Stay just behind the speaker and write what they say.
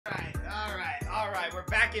right, we're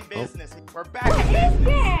back in business. We're back in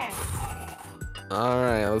business. All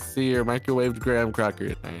right, let's see your microwaved graham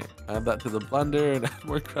crackers. All right, add that to the blender and add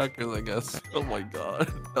more crackers, I guess. Oh my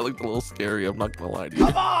god, that looked a little scary. I'm not gonna lie to you.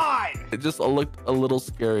 Come on! It just looked a little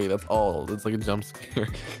scary. That's all. It's like a jump scare.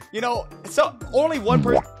 You know, so only one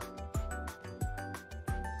person.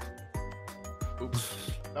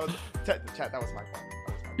 Oops. That was chat. That was my fault.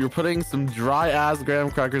 You're putting some dry ass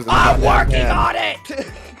graham crackers in I'm working on it!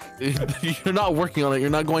 You're not working on it.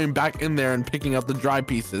 You're not going back in there and picking out the dry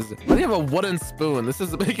pieces. Why do you have a wooden spoon? This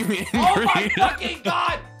is making me angry. Oh my fucking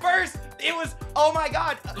god! First, it was, oh my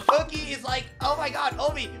god. Cookie is like, oh my god,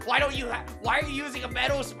 Omi, why are you using a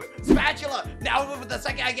metal spatula? Now with the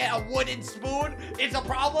second I get a wooden spoon, it's a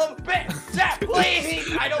problem?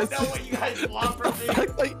 Please! I don't know what you guys want from me.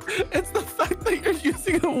 It's the fact that you're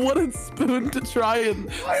using a wooden spoon to try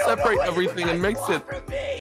and separate everything and mix it.